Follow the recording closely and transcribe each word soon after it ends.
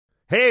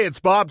Hey, it's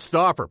Bob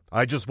Stauffer.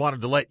 I just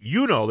wanted to let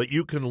you know that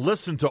you can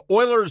listen to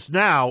Oilers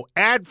Now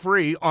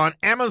ad-free on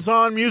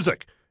Amazon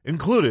Music,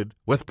 included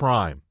with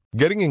Prime.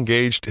 Getting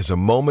engaged is a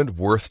moment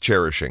worth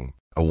cherishing.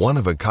 A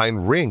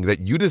one-of-a-kind ring that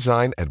you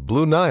design at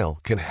Blue Nile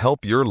can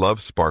help your love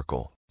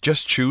sparkle.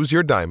 Just choose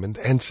your diamond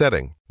and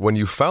setting. When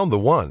you've found the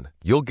one,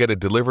 you'll get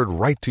it delivered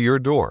right to your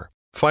door.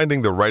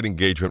 Finding the right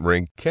engagement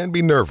ring can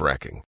be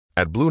nerve-wracking.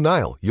 At Blue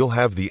Nile, you'll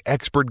have the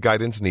expert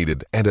guidance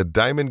needed and a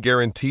diamond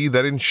guarantee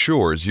that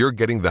ensures you're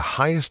getting the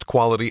highest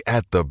quality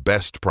at the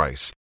best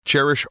price.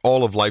 Cherish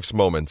all of life's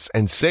moments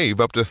and save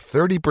up to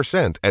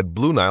 30% at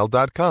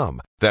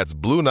BlueNile.com. That's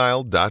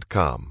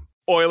BlueNile.com.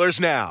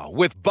 Oilers Now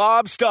with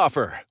Bob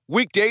Stauffer.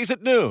 Weekdays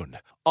at noon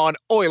on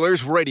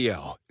Oilers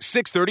Radio,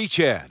 630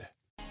 CHED.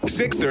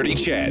 630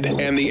 CHED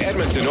and the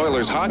Edmonton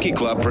Oilers Hockey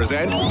Club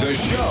present the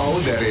show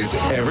that is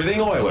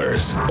everything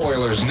Oilers.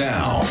 Oilers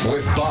Now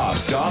with Bob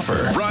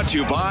Stauffer. Brought to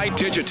you by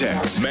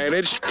Digitex.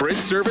 Managed print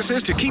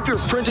services to keep your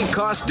printing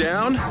costs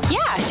down? Yeah,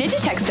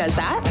 Digitex does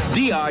that.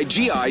 Digitex.ca.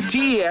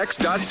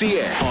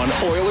 On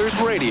Oilers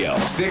Radio,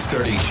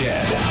 630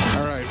 CHED.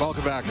 All right,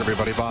 welcome back,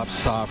 everybody. Bob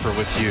Stauffer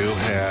with you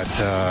at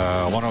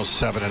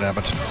 107 in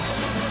Edmonton.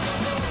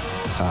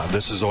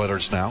 This is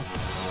Oilers Now.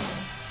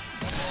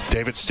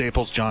 David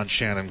Staples, John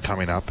Shannon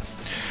coming up.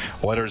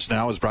 Oilers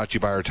Now is brought to you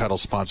by our title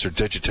sponsor,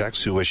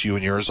 Digitex, who wish you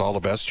and yours all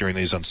the best during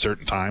these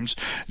uncertain times.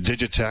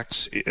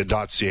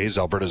 Digitex.ca is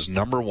Alberta's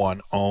 #1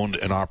 owned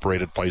and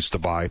operated place to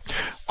buy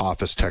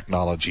office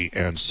technology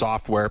and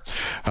software.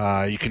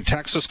 You can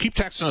text us. Keep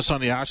texting us on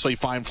the Ashley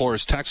Fine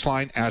Floors text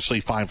line. Ashley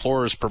Fine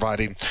Floors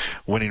providing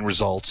winning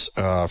results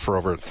for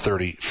over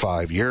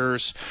 35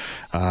 years.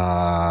 We're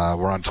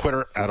on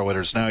Twitter at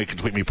Oilers Now. You can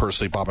tweet me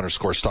personally,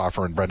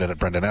 Bob_Stauffer, and Brendan at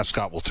Brendan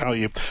Escott will tell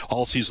you.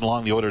 All season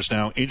long, the Oilers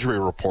Now injury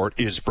report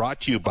is brought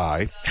to you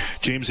by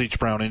James H.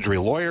 Brown Injury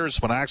Lawyers.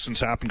 When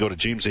accidents happen, go to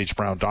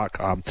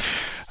jameshbrown.com.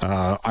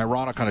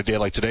 Ironic on a day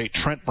like today,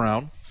 Trent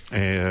Brown,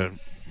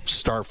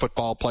 star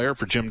football player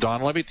for Jim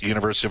Donlevy at the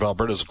University of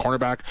Alberta as a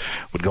cornerback,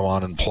 would go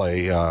on and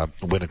play,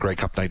 win a Grey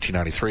Cup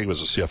 1993,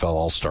 was a CFL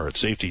All-Star at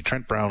safety.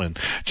 Trent Brown and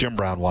Jim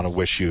Brown want to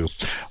wish you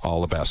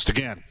all the best.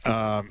 Again,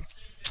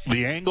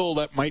 the angle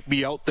that might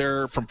be out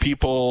there from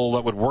people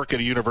that would work at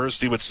a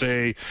university would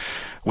say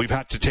we've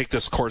had to take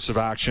this course of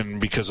action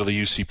because of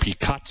the UCP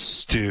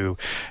cuts to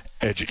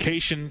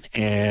education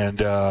and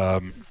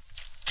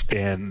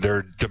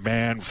their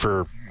demand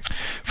for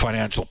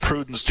financial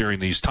prudence during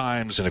these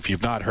times. And if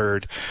you've not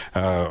heard,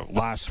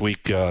 last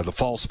week the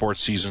fall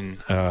sports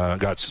season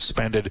got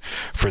suspended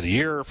for the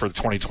year for the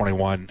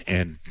 2021,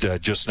 and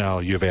just now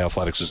U of A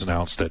Athletics has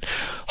announced that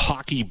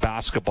hockey,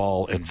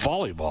 basketball, and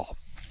volleyball,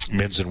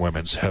 men's and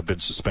women's, have been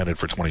suspended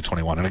for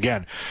 2021. And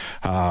again,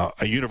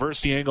 a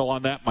university angle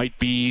on that might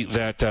be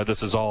that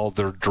this is all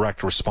the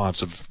direct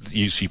response of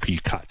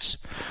UCP cuts.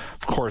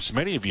 Of course,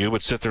 many of you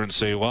would sit there and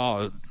say,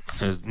 well,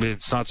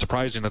 it's not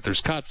surprising that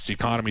there's cuts. The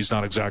economy's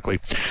not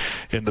exactly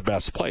in the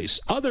best place.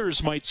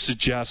 Others might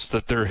suggest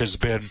that there has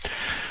been,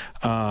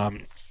 for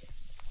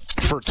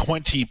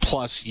 20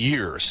 plus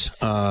years,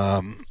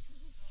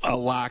 a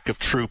lack of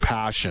true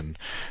passion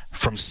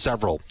from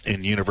several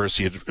in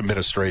university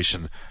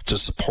administration to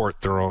support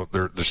their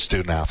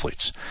student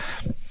athletes.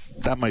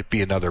 That might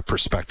be another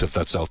perspective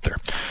that's out there.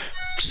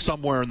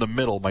 Somewhere in the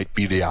middle might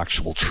be the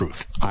actual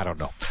truth. I don't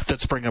know.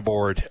 Let's bring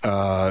aboard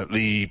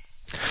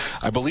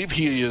I believe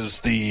he is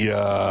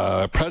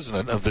the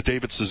president of the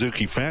David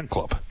Suzuki fan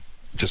club.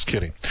 Just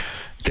kidding.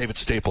 David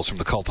Staples from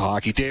the Cult of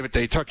Hockey. David,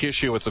 they took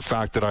issue with the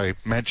fact that I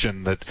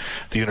mentioned that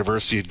the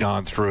university had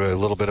gone through a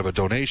little bit of a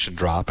donation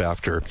drop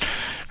after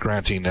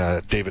granting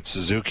David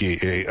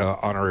Suzuki a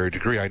honorary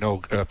degree. I know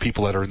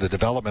people that are in the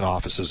development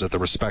offices at the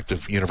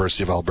respective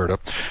University of Alberta.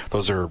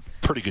 Those are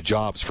pretty good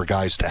jobs for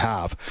guys to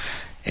have.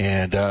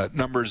 And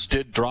numbers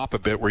did drop a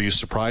bit. Were you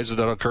surprised that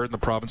that occurred in the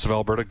province of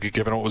Alberta,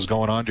 given what was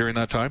going on during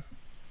that time?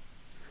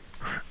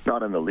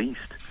 Not in the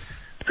least.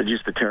 It's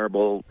just a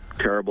terrible,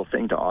 terrible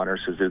thing to honor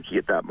Suzuki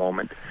at that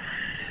moment.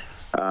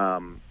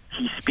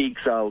 He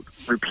speaks out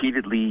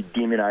repeatedly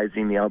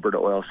demonizing the Alberta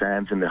oil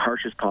sands in the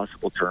harshest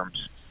possible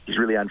terms. He's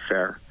really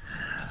unfair.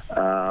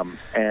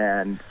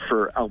 And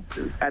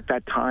at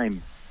that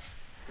time,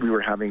 we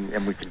were having,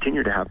 and we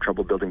continue to have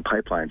trouble building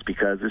pipelines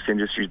because this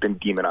industry has been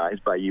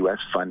demonized by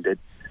U.S.-funded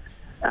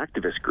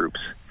activist groups.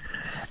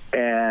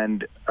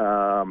 And,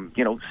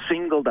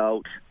 singled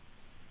out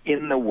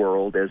in the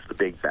world as the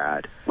big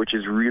bad, which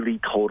is really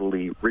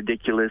totally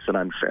ridiculous and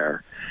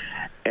unfair.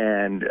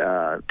 And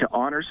to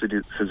honor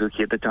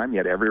Suzuki at the time, you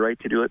had every right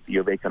to do it. The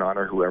U of A can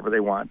honor whoever they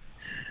want.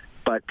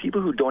 But people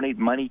who donate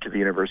money to the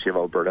University of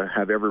Alberta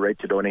have every right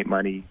to donate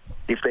money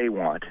if they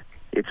want.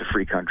 It's a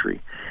free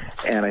country.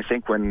 And I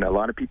think when a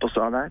lot of people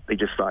saw that, they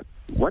just thought,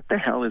 what the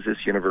hell is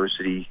this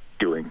university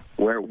doing?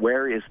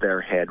 Where is their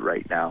head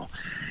right now?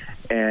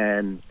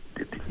 And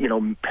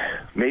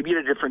maybe at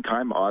a different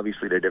time,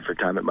 obviously at a different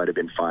time, it might have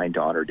been fine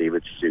to honor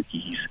David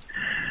Suzuki.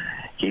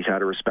 He's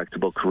had a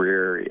respectable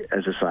career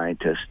as a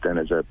scientist and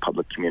as a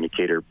public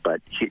communicator, but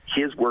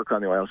his work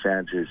on the oil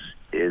sands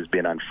has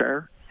been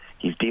unfair.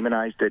 He's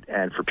demonized it,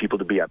 and for people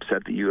to be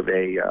upset that U of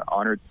A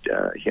honored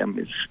him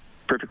is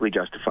perfectly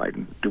justified,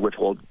 and to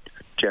withhold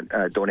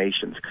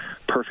donations,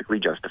 perfectly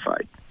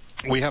justified.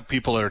 We have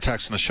people that are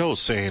texting the show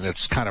saying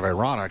it's kind of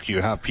ironic.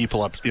 You have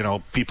people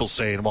people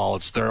saying, well,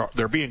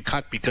 they're being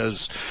cut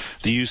because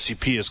the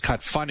UCP has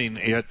cut funding,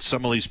 yet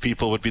some of these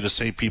people would be the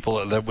same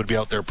people that would be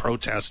out there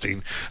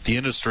protesting the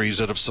industries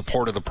that have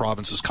supported the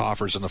province's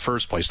coffers in the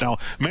first place. Now,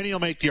 many will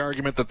make the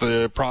argument that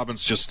the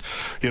province just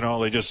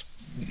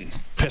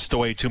pissed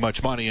away too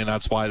much money, and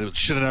that's why it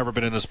should have never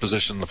been in this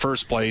position in the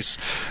first place.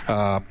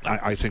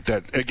 I think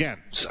that, again,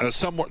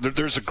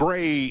 there's a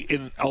gray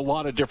in a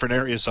lot of different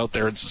areas out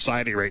there in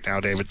society right now,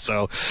 David.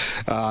 So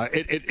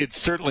it's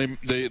certainly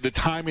the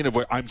timing of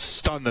I'm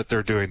stunned that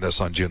they're doing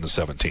this on June the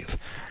 17th.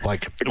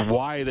 Like,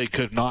 why they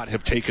could not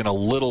have taken a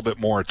little bit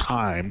more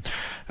time,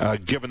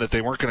 given that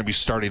they weren't going to be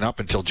starting up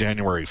until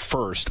January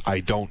 1st, I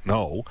don't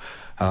know.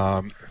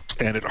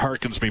 And it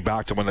harkens me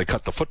back to when they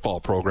cut the football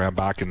program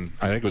back in,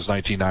 I think it was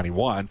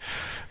 1991.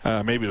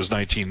 Maybe it was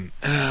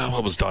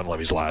what was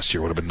Dunleavy's last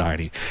year? Would have been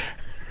 90.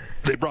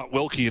 They brought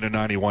Wilkie in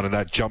 91, and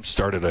that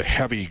jump-started a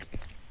heavy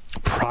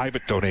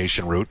private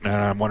donation route, and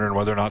I'm wondering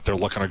whether or not they're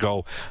looking to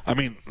go. I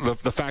mean,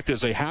 the fact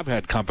is they have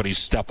had companies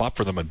step up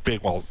for them in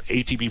big. Well,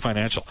 ATB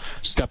Financial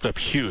stepped up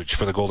huge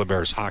for the Golden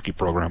Bears hockey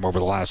program over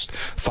the last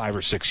 5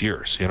 or 6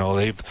 years. You know,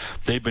 they've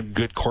been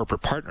good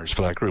corporate partners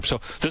for that group.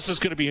 So this is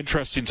going to be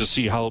interesting to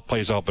see how it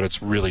plays out, but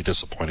it's really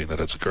disappointing that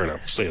it's occurred. I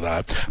will say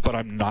that. But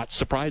I'm not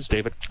surprised,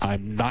 David.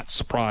 I'm not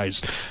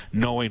surprised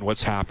knowing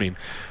what's happening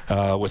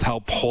with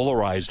how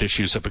polarized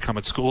issues have become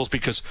at schools,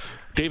 because,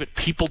 David,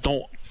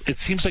 it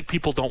seems like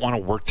people don't want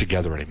to work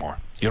together anymore.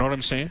 You know what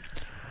I'm saying?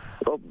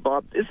 Well,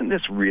 Bob, isn't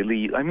this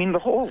really, I mean, the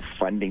whole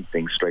funding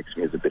thing strikes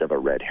me as a bit of a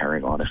red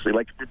herring, honestly.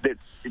 Like,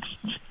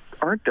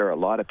 aren't there a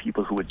lot of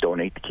people who would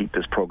donate to keep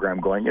this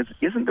program going?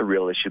 Isn't the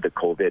real issue the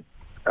COVID,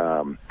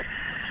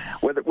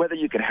 whether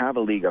you can have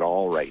a league at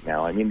all right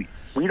now? I mean,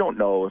 we don't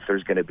know if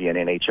there's going to be an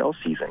NHL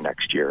season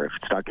next year, if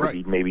it's not going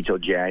to be maybe till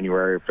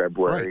January or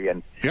February. Right.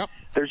 And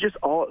there's just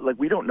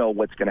we don't know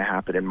what's going to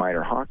happen in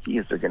minor hockey.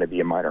 Is there going to be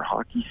a minor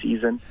hockey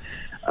season?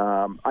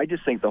 I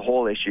just think the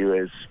whole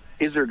issue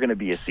is there going to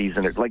be a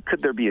season? Like,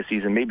 could there be a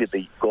season? Maybe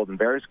the Golden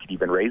Bears could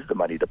even raise the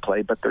money to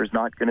play, but there's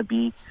not going to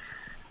be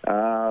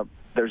other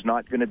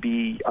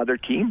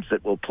teams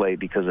that will play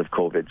because of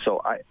COVID.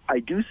 So I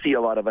do see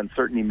a lot of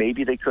uncertainty.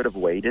 Maybe they could have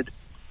waited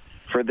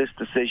for this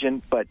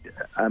decision, but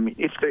I mean,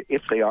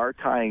 if they are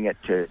tying it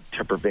to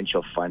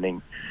provincial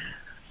funding,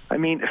 I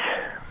mean,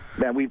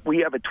 man, we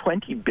have a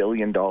 $20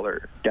 billion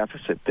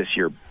deficit this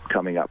year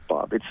coming up,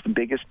 Bob. It's the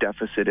biggest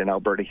deficit in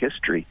Alberta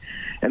history.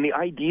 And the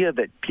idea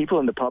that people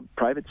in the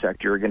private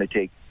sector are going to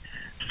take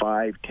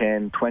 5,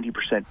 10,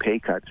 20% pay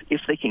cuts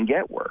if they can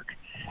get work,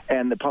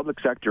 and the public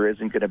sector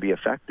isn't going to be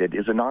affected,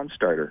 is a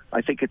non-starter.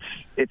 I think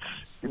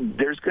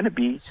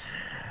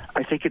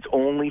I think it's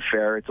only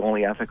fair, it's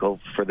only ethical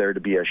for there to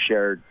be a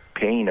shared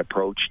pain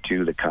approach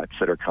to the cuts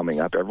that are coming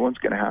up. Everyone's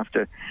going to have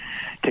to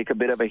take a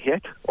bit of a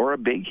hit or a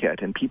big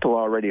hit, and people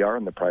already are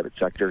in the private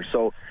sector.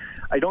 So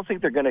I don't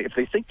think they're going to, if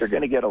they think they're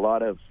going to get a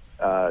lot of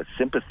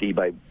sympathy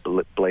by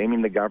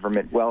blaming the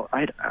government, well,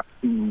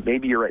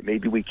 maybe you're right.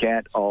 Maybe we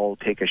can't all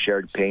take a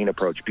shared pain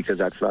approach because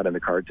that's not in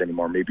the cards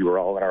anymore. Maybe we're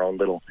all in our own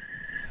little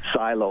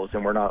silos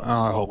and we're not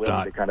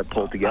willing to kind of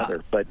pull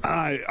together. But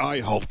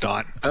I hope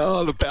not.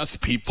 Oh, the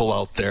best people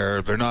out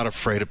there, they're not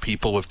afraid of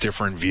people with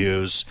different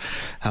views.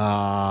 They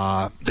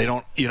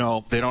don't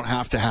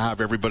have to have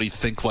everybody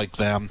think like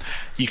them.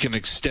 You can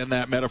extend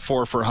that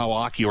metaphor for how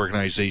hockey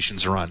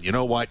organizations run. You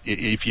know what?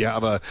 If you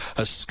have a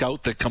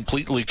scout that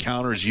completely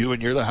counters you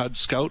and you're the head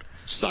scout,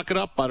 suck it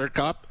up,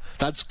 Buttercup.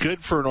 That's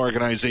good for an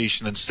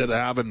organization instead of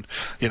having,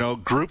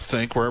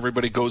 groupthink where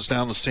everybody goes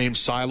down the same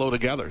silo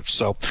together.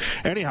 So,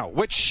 anyhow,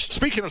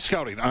 speaking of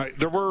scouting,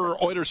 there were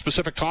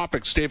Oilers-specific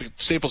topics. David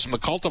Staples from the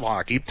Cult of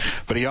Hockey,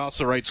 but he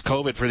also writes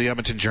COVID for the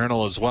Edmonton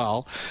Journal as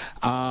well.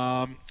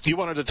 He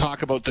wanted to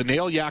talk about the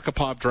Nail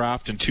Yakupov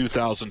draft in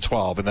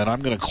 2012, and then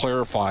I'm going to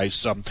clarify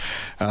some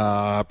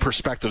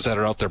perspectives that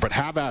are out there. But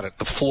have at it.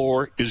 The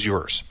floor is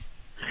yours.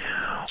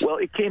 Well,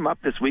 it came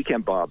up this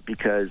weekend, Bob,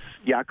 because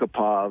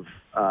Yakupov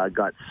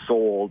got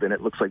sold, and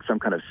it looks like some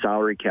kind of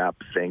salary cap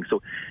thing.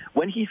 So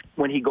when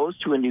he goes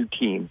to a new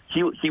team,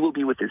 he will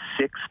be with his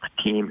 6th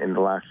team in the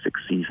last 6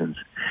 seasons.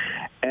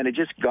 And it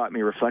just got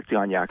me reflecting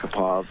on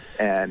Yakupov.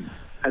 And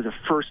as a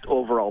first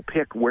overall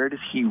pick, where does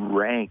he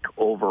rank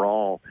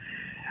overall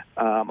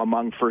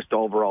among first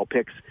overall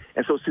picks?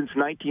 And so since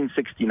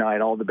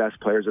 1969, all the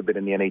best players have been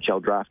in the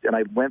NHL draft. And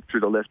I went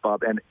through the list,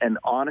 Bob, and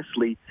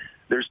honestly,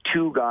 there's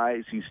 2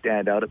 guys who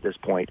stand out at this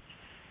point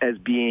as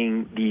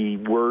being the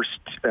worst,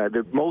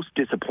 the most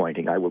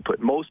disappointing, I would put,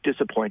 most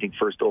disappointing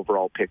first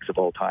overall picks of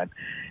all time,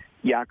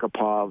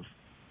 Yakupov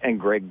and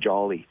Greg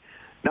Jolly.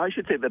 Now, I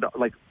should say that,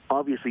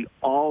 obviously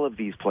all of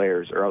these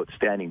players are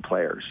outstanding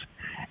players.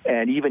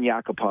 And even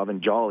Yakupov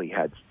and Jolly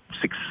had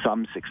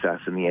some success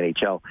in the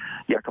NHL.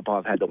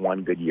 Yakupov had the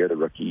one good year, the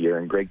rookie year,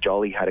 and Greg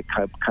Jolly had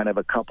kind of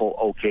a couple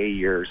okay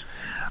years.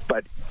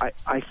 But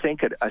I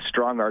think a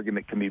strong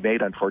argument can be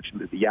made,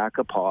 unfortunately, that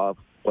Yakupov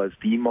was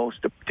the most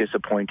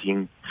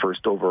disappointing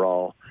first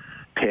overall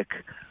pick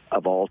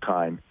of all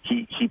time.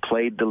 He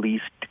played the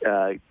least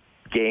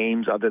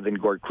games other than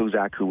Gord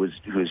Kluzak, who was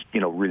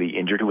really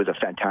injured, who was a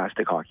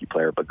fantastic hockey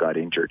player but got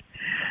injured.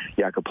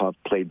 Yakupov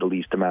played the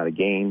least amount of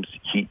games.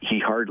 He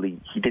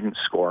didn't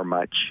score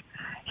much.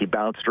 He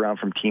bounced around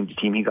from team to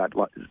team. He got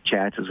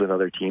chances with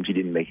other teams. He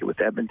didn't make it with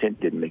Edmonton,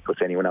 didn't make it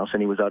with anyone else,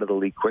 and he was out of the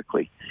league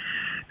quickly.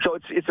 So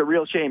it's a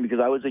real shame because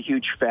I was a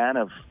huge fan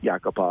of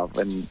Yakupov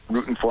and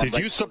rooting for him.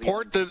 Did you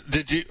support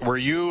were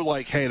you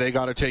like, hey, they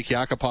got to take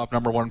Yakupov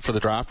number one for the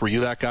draft? Were you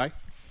that guy?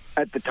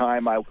 At the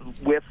time, I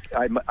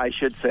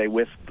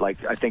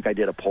think I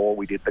did a poll.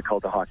 The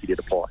Cult of Hockey did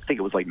a poll. I think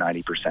it was like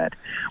 90%.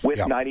 With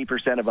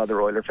 90% of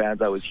other Oiler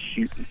fans, I was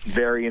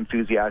very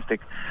enthusiastic.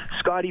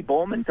 Scotty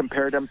Bowman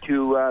compared him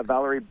to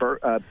Valerie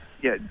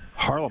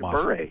Harlamov.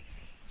 Bure.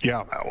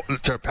 Yeah,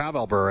 to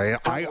Pavel Bure.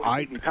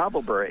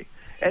 Pavel Bure.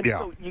 And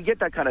so you get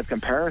that kind of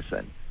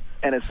comparison.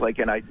 And it's like,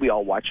 we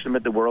all watched him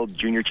at the World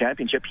Junior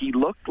Championship. He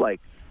looked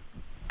like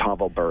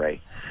Pavel Bure.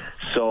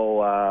 So,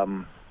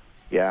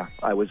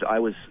 I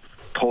was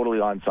totally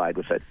on side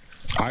with it.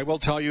 I will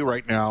tell you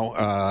right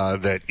now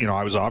that,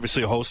 I was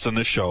obviously a host on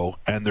this show,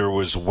 and there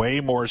was way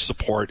more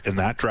support in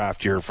that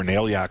draft year for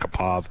Nail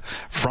Yakupov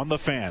from the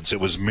fans. It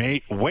was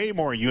way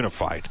more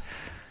unified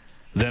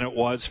than it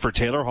was for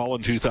Taylor Hall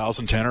in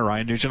 2010 or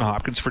Ryan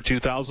Nugent-Hopkins for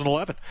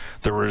 2011.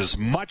 There was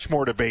much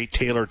more debate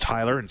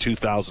Taylor-Tyler in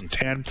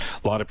 2010.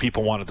 A lot of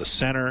people wanted the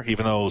center,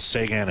 even though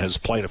Seguin has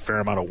played a fair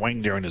amount of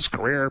wing during his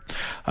career.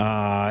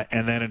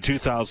 And then in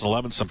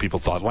 2011, some people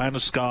thought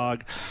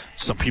Landeskog.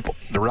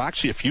 There were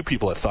actually a few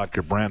people that thought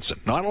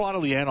Gudbranson. Not a lot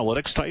of the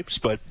analytics types,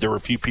 but there were a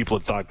few people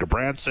that thought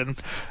Gudbranson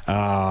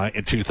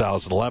in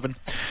 2011.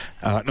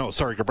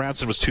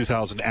 Gudbranson was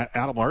 2000.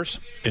 Adam Lars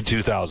in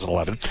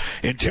 2011.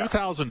 In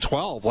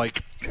 2012,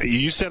 like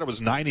you said, it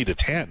was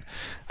 90-10.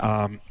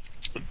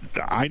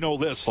 I know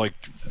this, like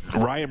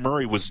Ryan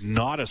Murray was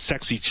not a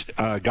sexy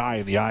guy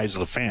in the eyes of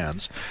the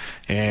fans,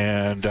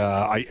 and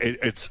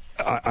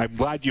I'm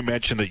glad you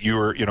mentioned that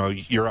you're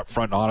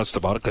upfront and honest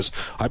about it, because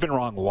I've been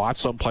wrong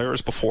lots on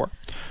players before,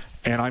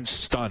 and I'm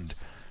stunned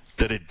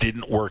that it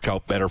didn't work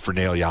out better for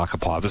Nail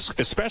Yakupov,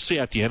 especially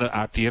at the end of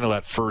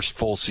that first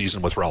full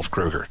season with Ralph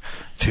Kruger,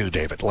 too,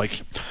 David.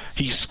 Like,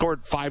 he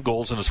scored 5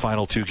 goals in his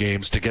final 2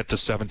 games to get to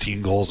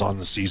 17 goals on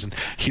the season.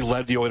 He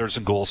led the Oilers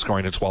in goal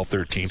scoring in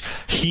 12-13.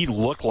 He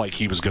looked like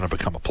he was going to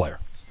become a player,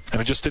 and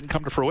it just didn't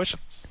come to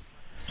fruition.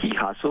 He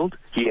hustled.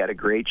 He had a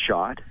great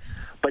shot.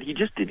 But he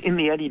just did. In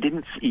the end, he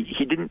didn't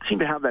seem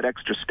to have that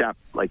extra step,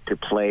 like to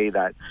play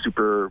that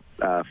super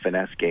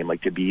finesse game,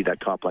 like to be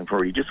that top line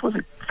forward. He just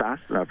wasn't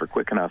fast enough or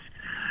quick enough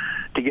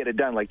to get it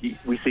done. Like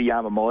we see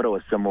Yamamoto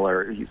is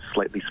similar. He's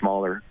slightly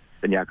smaller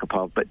than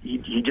Yakupov, but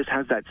he just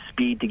has that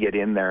speed to get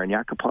in there. And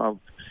Yakupov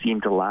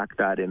seemed to lack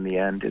that in the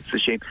end. It's a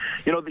shame.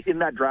 In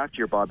that draft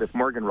year, Bob, if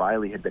Morgan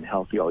Riley had been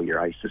healthy all year,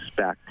 I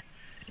suspect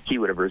he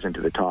would have risen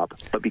to the top.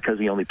 But because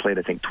he only played,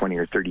 I think, 20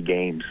 or 30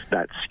 games,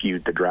 that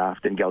skewed the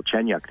draft. And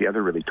Galchenyuk, the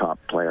other really top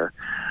player,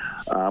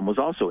 was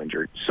also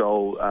injured.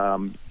 So,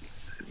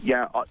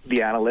 the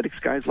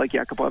analytics guys like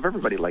Yakupov.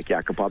 Everybody liked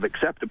Yakupov,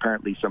 except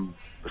apparently some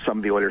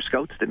of the Oilers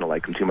scouts didn't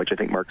like him too much. I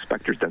think Mark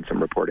Spector's done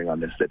some reporting on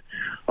this, that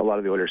a lot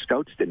of the Oilers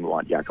scouts didn't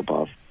want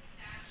Yakupov.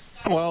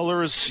 Well, there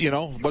was,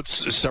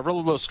 several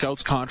of those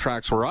scouts'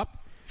 contracts were up.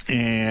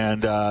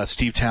 And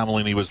Steve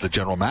Tamalini was the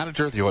general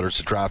manager. The Oilers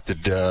had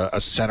drafted a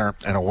center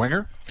and a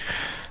winger.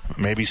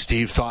 Maybe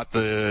Steve thought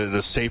the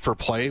safer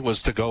play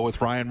was to go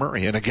with Ryan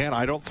Murray. And again,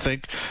 I don't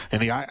think in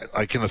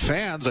the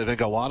fans, I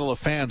think a lot of the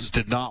fans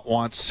did not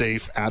want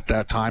safe at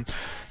that time.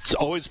 It's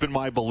always been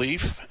my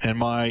belief, and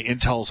my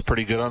intel is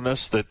pretty good on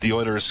this, that the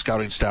Oilers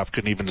scouting staff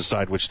couldn't even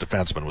decide which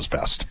defenseman was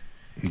best.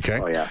 Okay?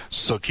 Oh, yeah.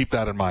 So keep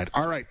that in mind.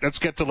 All right, let's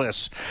get to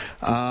this.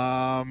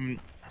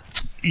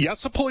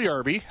 Jesse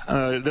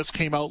Puljujarvi, this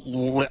came out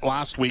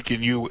last week,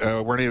 and you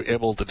weren't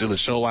able to do the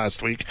show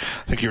last week.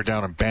 I think you were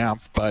down in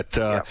Banff. But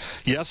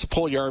Jesse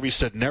Puljujarvi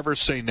said never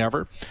say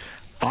never.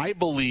 I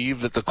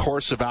believe that the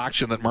course of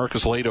action that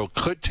Marcus Lehto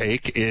could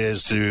take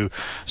is to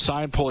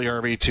sign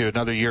Puljujarvi to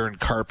another year in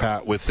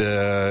Karpat with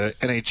the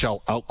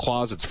NHL out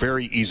clause. It's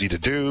very easy to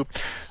do.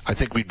 I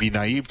think we'd be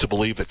naive to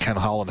believe that Ken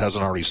Holland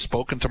hasn't already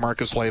spoken to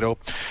Marcus Lehto.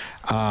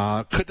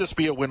 Could this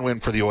be a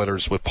win-win for the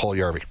Oilers with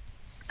Puljujarvi?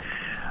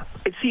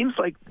 It seems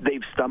like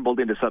they've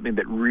stumbled into something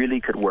that really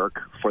could work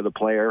for the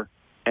player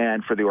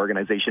and for the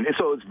organization. And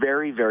so it's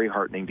very, very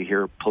heartening to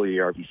hear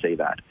Puljujarvi say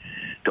that,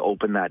 to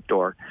open that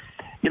door.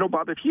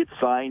 Bob, if he had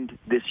signed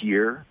this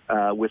year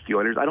with the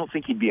Oilers, I don't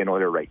think he'd be an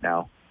Oiler right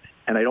now.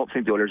 And I don't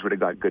think the Oilers would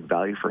have got good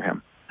value for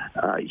him.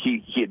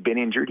 He had been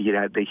injured. He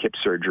had the hip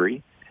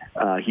surgery.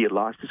 He had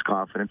lost his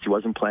confidence. He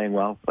wasn't playing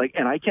well.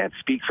 And I can't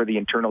speak for the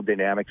internal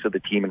dynamics of the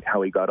team and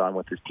how he got on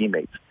with his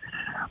teammates.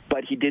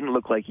 but he didn't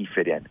look like he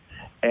fit in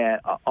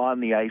on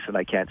the ice, and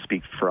I can't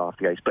speak for off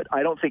the ice. But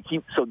I don't think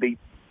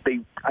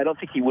I don't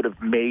think he would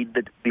have made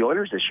the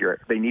Oilers this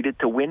year. They needed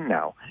to win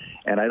now,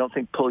 and I don't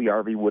think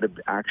Puljujarvi would have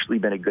actually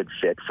been a good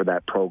fit for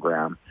that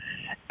program.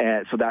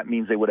 And so that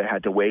means they would have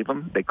had to waive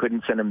him. They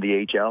couldn't send him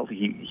the AHL.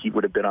 He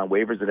would have been on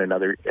waivers, and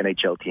another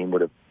NHL team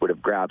would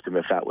have grabbed him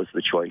if that was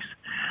the choice.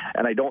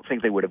 And I don't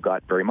think they would have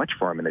got very much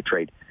for him in the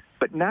trade.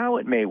 But now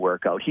it may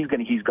work out.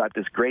 He's got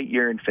this great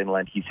year in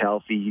Finland. He's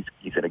healthy.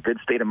 He's in a good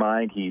state of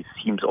mind. He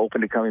seems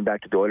open to coming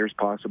back to the Oilers,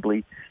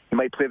 possibly. He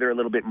might play there a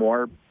little bit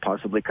more,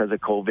 possibly because of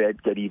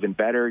COVID, get even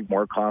better,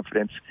 more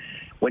confidence.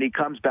 When he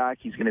comes back,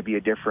 he's going to be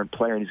a different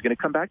player, and he's going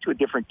to come back to a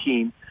different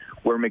team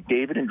where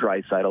McDavid and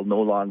Draisaitl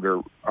no longer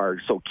are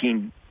so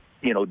keen,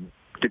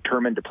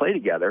 determined to play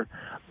together,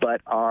 but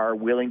are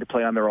willing to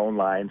play on their own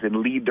lines and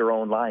lead their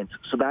own lines.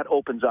 So that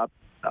opens up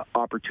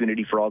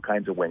opportunity for all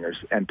kinds of wingers,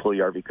 and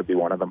Puljujarvi could be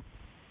one of them.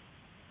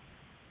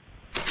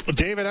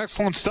 David,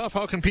 excellent stuff.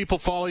 How can people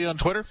follow you on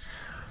Twitter?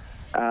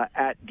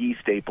 At D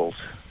Staples.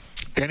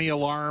 Any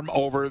alarm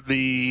over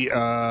the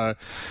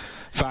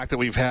fact that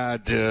we've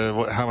had,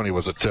 how many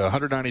was it,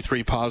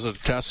 193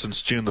 positive tests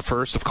since June the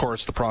 1st? Of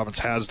course, the province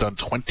has done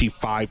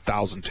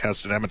 25,000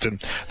 tests in Edmonton.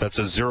 That's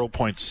a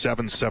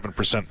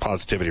 0.77%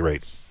 positivity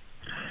rate.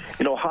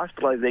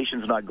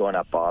 Hospitalization's not going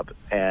up, Bob,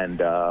 and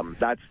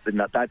that's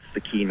the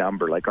key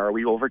number. Like, are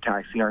we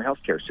overtaxing our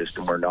healthcare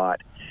system or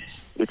not?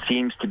 It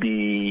seems to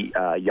be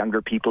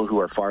younger people who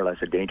are far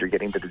less in danger of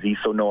getting the disease.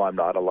 So, no, I'm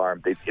not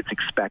alarmed. It's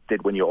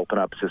expected when you open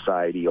up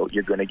society.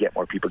 You're going to get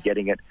more people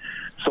getting it.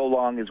 So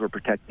long as we're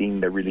protecting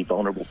the really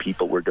vulnerable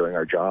people, we're doing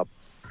our job.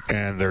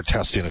 And they're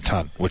testing a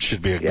ton, which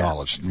should be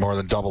acknowledged. Yeah. More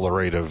than double the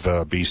rate of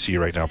BC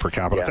right now per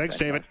capita. Yeah, Thanks,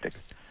 fantastic. David.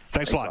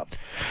 Thanks a lot.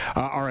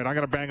 All right, I'm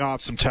going to bang off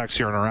some texts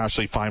here on our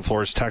Ashley Fine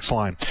Floors text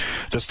line.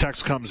 This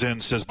text comes in,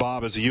 says,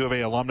 Bob, as a U of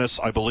A alumnus,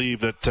 I believe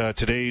that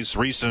today's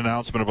recent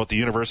announcement about the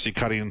university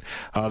cutting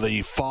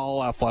the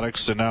fall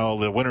athletics and now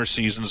the winter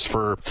seasons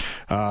for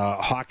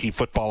hockey,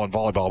 football, and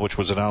volleyball, which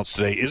was announced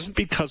today, isn't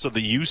because of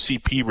the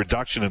UCP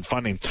reduction in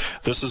funding.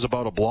 This is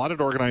about a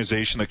blotted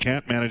organization that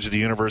can't manage the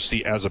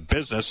university as a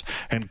business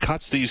and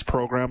cuts these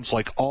programs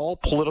like all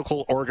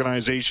political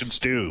organizations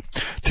do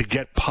to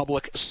get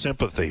public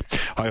sympathy.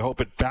 I hope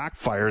it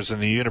backfires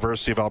and the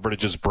University of Alberta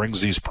just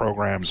brings these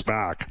programs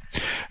back.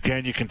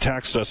 Again, you can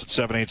text us at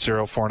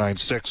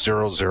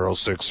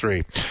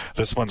 780-496-0063.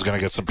 This one's going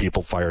to get some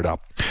people fired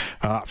up.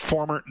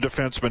 Former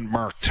defenseman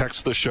Mark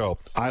texts the show.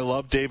 I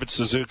loved David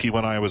Suzuki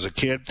when I was a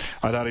kid.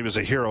 I thought he was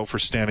a hero for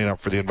standing up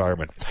for the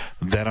environment.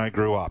 Then I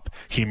grew up.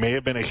 He may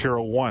have been a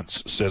hero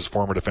once, says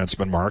former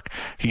defenseman Mark.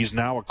 He's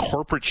now a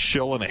corporate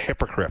shill and a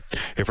hypocrite.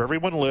 If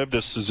everyone lived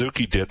as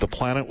Suzuki did, the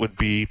planet would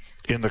be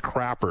in the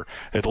crapper.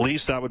 At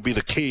least that would be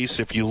the case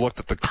if you looked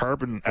at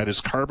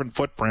his carbon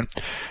footprint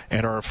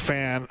and are a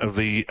fan of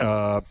the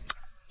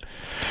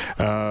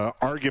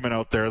argument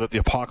out there that the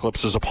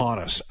apocalypse is upon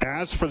us.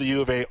 As for the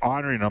U of A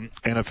honoring him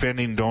and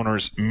offending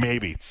donors,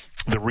 maybe.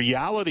 The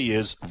reality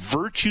is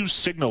virtue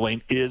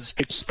signaling is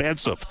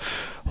expensive.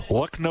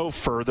 Look no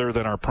further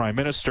than our Prime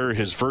Minister.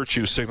 His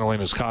virtue signaling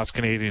has cost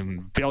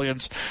Canadian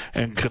billions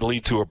and could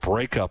lead to a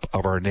breakup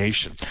of our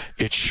nation.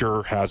 It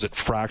sure has it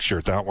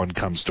fractured. That one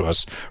comes to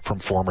us from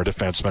former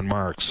defenseman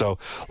Mark. So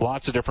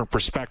lots of different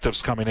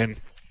perspectives coming in.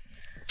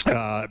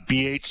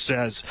 BH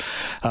says,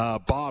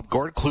 Bob,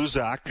 Gord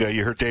Kluzak,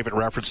 you heard David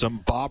reference him,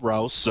 Bob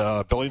Rouse,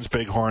 Billings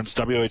Bighorns,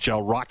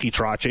 WHL, Rocky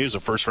Trache is a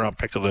first-round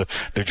pick of the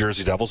New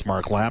Jersey Devils,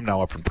 Mark Lamb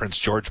now up in Prince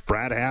George,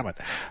 Brad Hammett.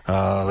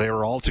 They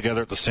were all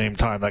together at the same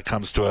time. That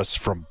comes to us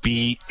from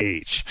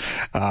BH.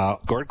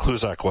 Gord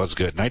Kluzak was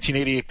good.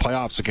 1988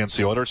 playoffs against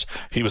the Oilers.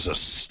 He was a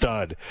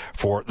stud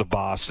for the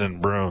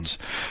Boston Bruins.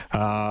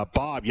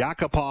 Bob,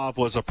 Yakupov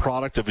was a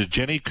product of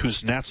Evgeny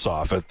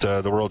Kuznetsov at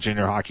the World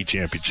Junior Hockey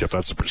Championship.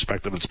 That's a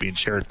perspective that's being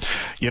shared.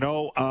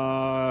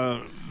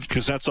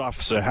 Kuznetsov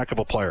is a heck of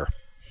a player.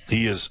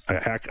 He is a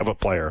heck of a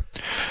player.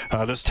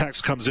 This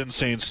text comes in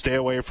saying, stay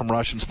away from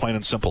Russians, plain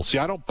and simple. See,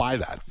 I don't buy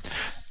that.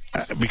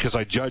 Because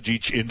I judge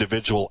each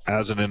individual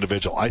as an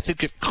individual. I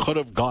think it could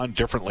have gone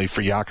differently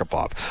for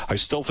Yakupov. I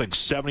still think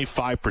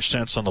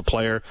 75% is on the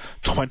player,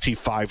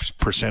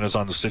 25% is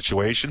on the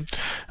situation.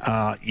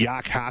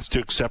 Yak has to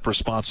accept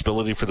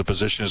responsibility for the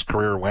position his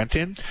career went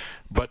in,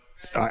 but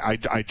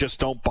I just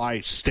don't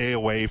buy stay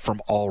away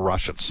from all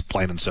Russians,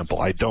 plain and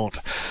simple. I can't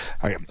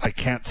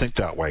think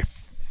that way.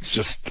 It's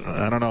just,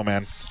 I don't know,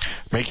 man.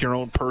 Make your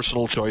own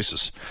personal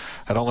choices.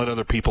 I don't let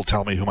other people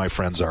tell me who my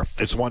friends are.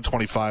 It's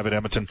 1:25 at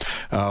Edmonton.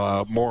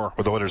 More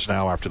with Oilers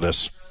Now after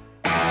this.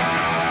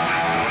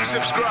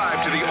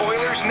 Subscribe to the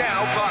Oilers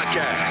Now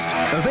podcast.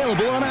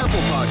 Available on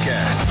Apple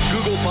Podcasts,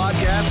 Google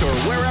Podcasts, or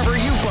wherever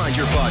you find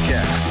your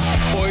podcasts.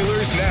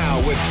 Oilers Now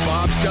with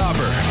Bob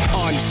Stauffer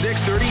on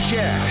 630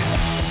 CHED.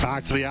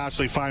 Back to the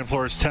Ashley Fine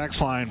Floors text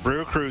line.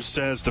 Brew Crew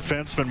says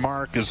defenseman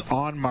Mark is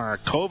on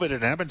mark. COVID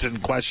in Edmonton,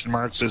 question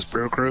mark, says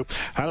Brew Crew.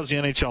 How does the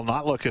NHL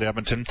not look at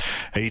Edmonton?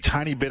 A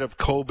tiny bit of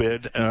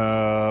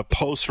COVID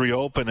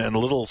post-reopen and a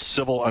little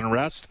civil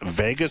unrest.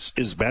 Vegas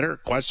is better,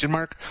 question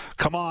mark.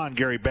 Come on,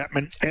 Gary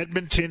Bettman.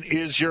 Edmonton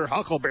is your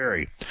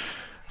huckleberry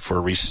for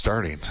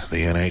restarting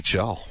the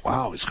NHL.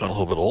 Wow, he's going a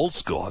little bit old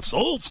school. It's an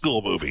old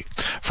school movie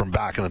from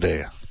back in the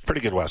day.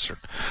 Pretty good Western.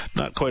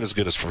 Not quite as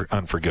good as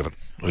Unforgiven,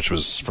 which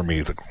was, for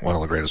me, one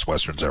of the greatest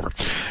Westerns ever.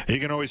 You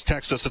can always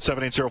text us at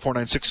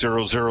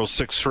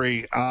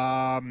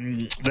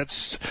 780-496-0063.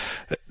 Let's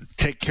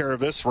take care of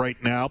this right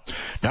now.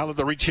 Now that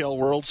the retail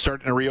world's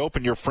starting to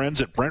reopen, your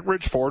friends at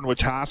Brentridge Ford and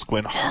Wetaskiwin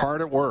went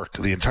hard at work.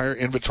 The entire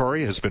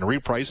inventory has been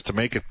repriced to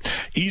make it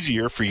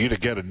easier for you to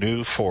get a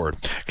new Ford.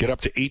 Get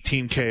up to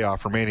 $18,000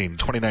 off remaining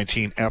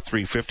 2019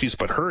 F-350s,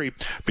 but hurry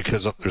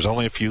because there's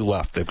only a few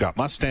left. They've got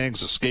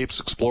Mustangs, Escapes,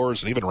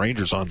 Explorers, and even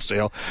Rangers on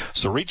sale.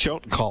 So reach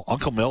out and call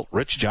Uncle Milt,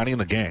 Rich, Johnny,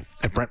 and the gang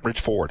at Brentridge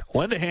Ford.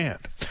 Lend a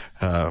hand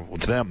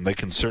with them. They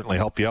can certainly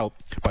help you out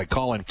by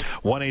calling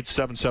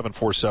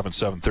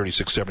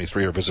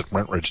 1-877-477-3673 or visit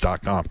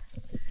Brentridge.com.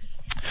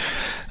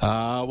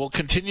 We'll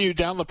continue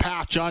down the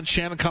path. John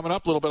Shannon coming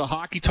up. A little bit of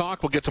hockey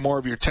talk. We'll get to more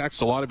of your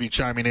texts. A lot of you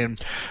chiming in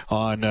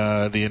on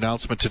the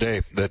announcement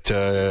today that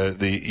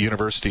the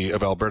University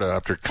of Alberta,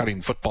 after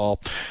cutting football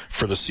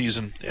for the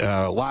season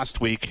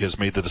last week, has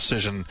made the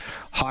decision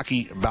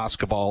hockey,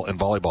 basketball, and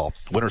volleyball,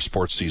 winter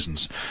sports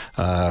seasons,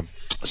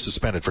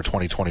 suspended for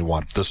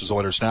 2021. This is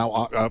Oilers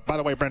Now. By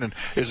the way, Brendan,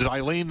 is it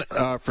Eileen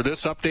for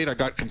this update? I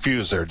got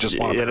confused there.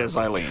 It is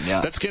Eileen, yeah.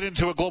 Let's get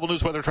into a global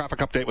news weather traffic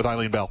update with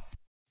Eileen Bell.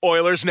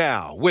 Oilers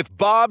Now with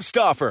Bob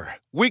Stauffer.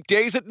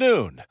 Weekdays at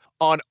noon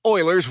on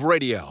Oilers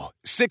Radio,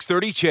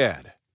 630 CHED.